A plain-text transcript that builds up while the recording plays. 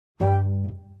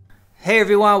Hey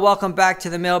everyone, welcome back to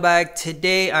the mailbag.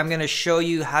 Today I'm going to show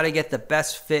you how to get the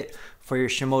best fit for your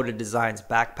Shimoda Designs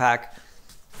backpack.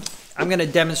 I'm going to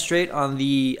demonstrate on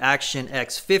the Action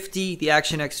X50. The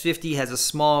Action X50 has a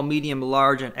small, medium,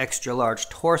 large, and extra large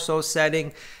torso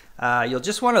setting. You'll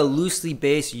just want to loosely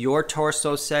base your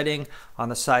torso setting on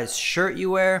the size shirt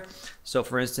you wear. So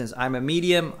for instance, I'm a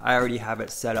medium. I already have it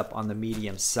set up on the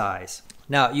medium size.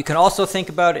 Now you can also think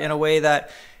about it in a way that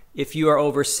if you are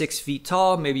over 6 feet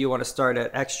tall, maybe you want to start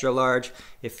at extra large.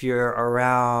 If you're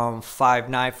around 5'9",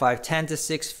 5'10" to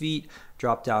 6 feet,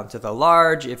 drop down to the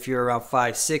large. If you're around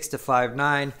 5'6" to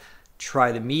 5'9",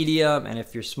 try the medium. And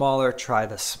if you're smaller, try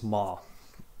the small.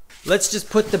 Let's just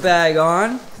put the bag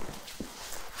on.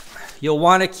 You'll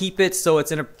want to keep it so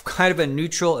it's in a kind of a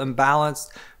neutral and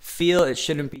balanced feel. It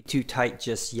shouldn't be too tight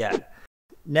just yet.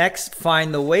 Next,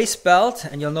 find the waist belt,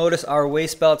 and you'll notice our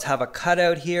waist belts have a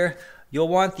cutout here. You'll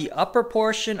want the upper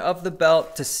portion of the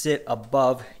belt to sit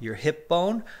above your hip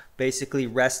bone, basically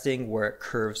resting where it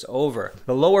curves over.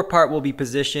 The lower part will be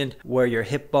positioned where your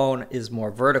hip bone is more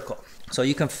vertical. So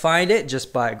you can find it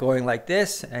just by going like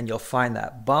this, and you'll find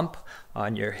that bump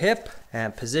on your hip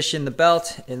and position the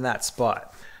belt in that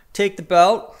spot. Take the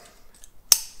belt,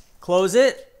 close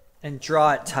it, and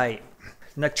draw it tight.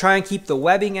 Now try and keep the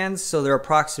webbing ends so they're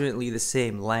approximately the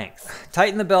same length.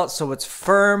 Tighten the belt so it's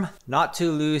firm, not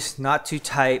too loose, not too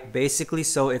tight, basically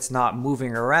so it's not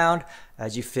moving around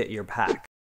as you fit your pack.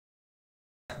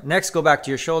 Next, go back to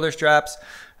your shoulder straps,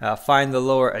 find the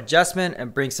lower adjustment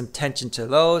and bring some tension to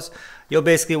those. You'll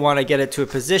basically want to get it to a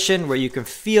position where you can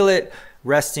feel it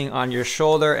resting on your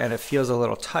shoulder and it feels a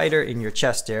little tighter in your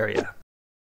chest area.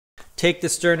 Take the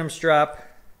sternum strap,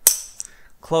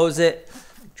 close it,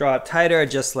 draw it tighter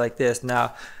just like this.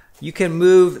 Now you can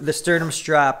move the sternum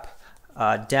strap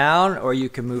down, or you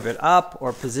can move it up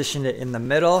or position it in the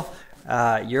middle.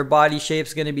 Your body shape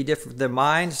is going to be different than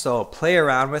mine, so play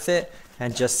around with it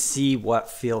and just see what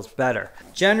feels better.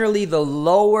 Generally, the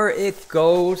lower it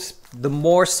goes, the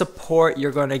more support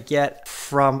you're going to get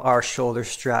from our shoulder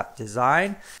strap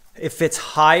design. If it's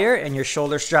higher and your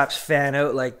shoulder straps fan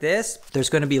out like this, there's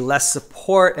going to be less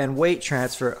support and weight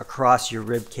transfer across your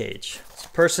rib cage.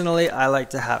 Personally, I like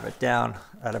to have it down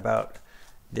at about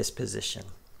this position.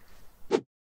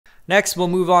 Next, we'll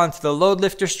move on to the load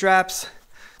lifter straps.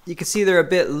 You can see they're a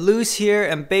bit loose here,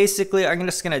 and basically I'm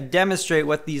just going to demonstrate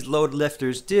what these load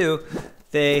lifters do.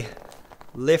 They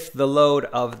lift the load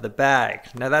of the bag.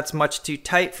 Now that's much too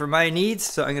tight for my needs,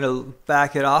 so I'm going to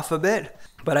back it off a bit.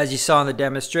 But as you saw in the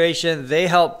demonstration, they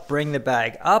help bring the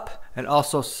bag up and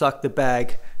also suck the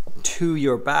bag to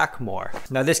your back more.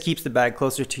 Now this keeps the bag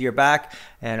closer to your back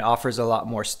and offers a lot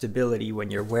more stability when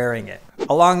you're wearing it.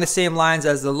 Along the same lines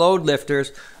as the load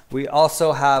lifters, we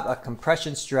also have a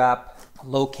compression strap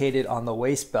located on the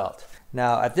waist belt.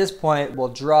 Now at this point, we'll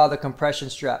draw the compression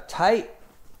strap tight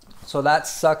so that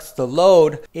sucks the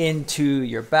load into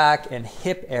your back and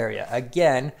hip area,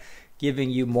 again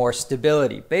giving you more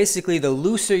stability. Basically, the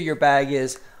looser your bag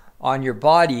is on your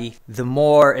body, the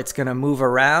more it's going to move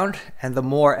around and the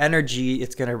more energy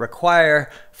it's going to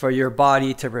require for your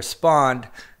body to respond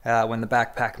when the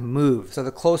backpack moves. So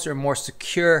the closer and more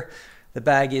secure the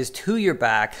bag is to your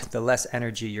back, the less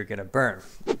energy you're going to burn.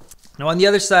 Now on the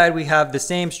other side, we have the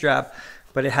same strap,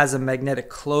 but it has a magnetic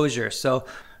closure. So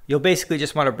you'll basically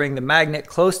just want to bring the magnet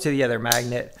close to the other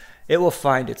magnet. It will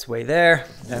find its way there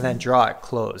and then draw it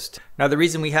closed. Now the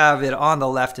reason we have it on the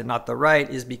left and not the right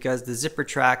is because the zipper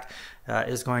track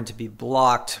is going to be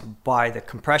blocked by the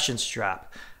compression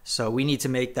strap. So we need to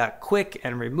make that quick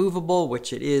and removable,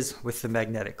 which it is with the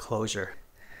magnetic closure.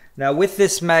 Now with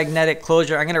this magnetic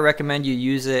closure, I'm going to recommend you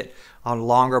use it on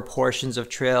longer portions of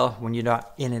trail when you're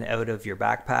not in and out of your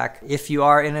backpack. If you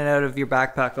are in and out of your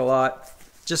backpack a lot,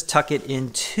 just tuck it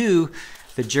into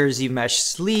the jersey mesh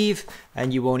sleeve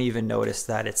and you won't even notice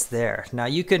that it's there. Now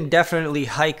you can definitely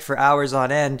hike for hours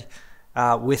on end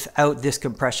without this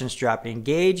compression strap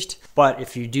engaged, but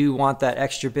if you do want that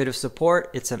extra bit of support,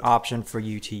 it's an option for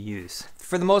you to use.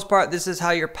 For the most part, this is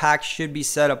how your pack should be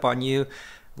set up on you.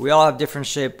 We all have different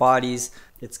shaped bodies.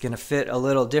 It's going to fit a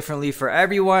little differently for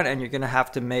everyone, and you're going to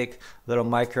have to make little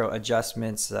micro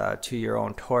adjustments to your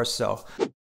own torso.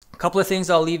 A couple of things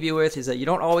I'll leave you with is that you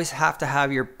don't always have to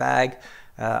have your bag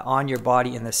on your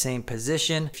body in the same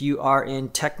position. If you are in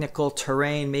technical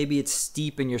terrain, maybe it's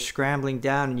steep and you're scrambling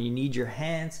down and you need your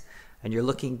hands and you're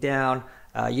looking down,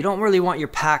 you don't really want your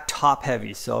pack top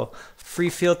heavy. So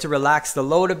free feel to relax the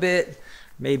load a bit,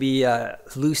 maybe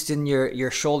loosen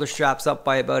your shoulder straps up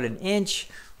by about 1 inch,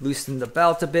 loosen the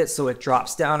belt a bit so it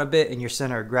drops down a bit and your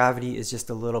center of gravity is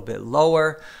just a little bit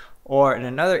lower. Or in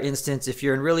another instance, if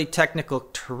you're in really technical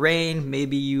terrain,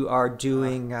 maybe you are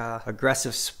doing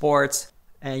aggressive sports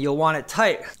and you'll want it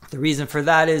tight. The reason for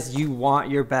that is you want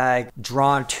your bag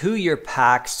drawn to your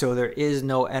pack so there is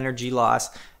no energy loss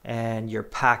and your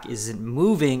pack isn't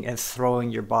moving and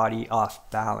throwing your body off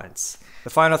balance.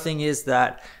 The final thing is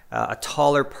that a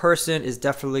taller person is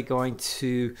definitely going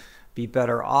to be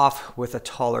better off with a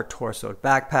taller torsoed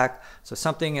backpack. So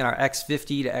something in our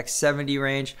X50 to X70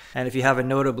 range. And if you have a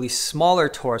notably smaller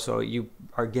torso, you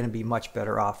are going to be much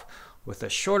better off with a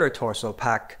shorter torso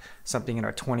pack, something in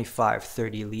our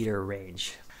 25-30 liter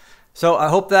range. So I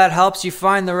hope that helps you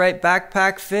find the right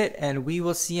backpack fit, and we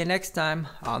will see you next time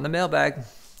on the mailbag.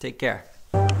 Take care.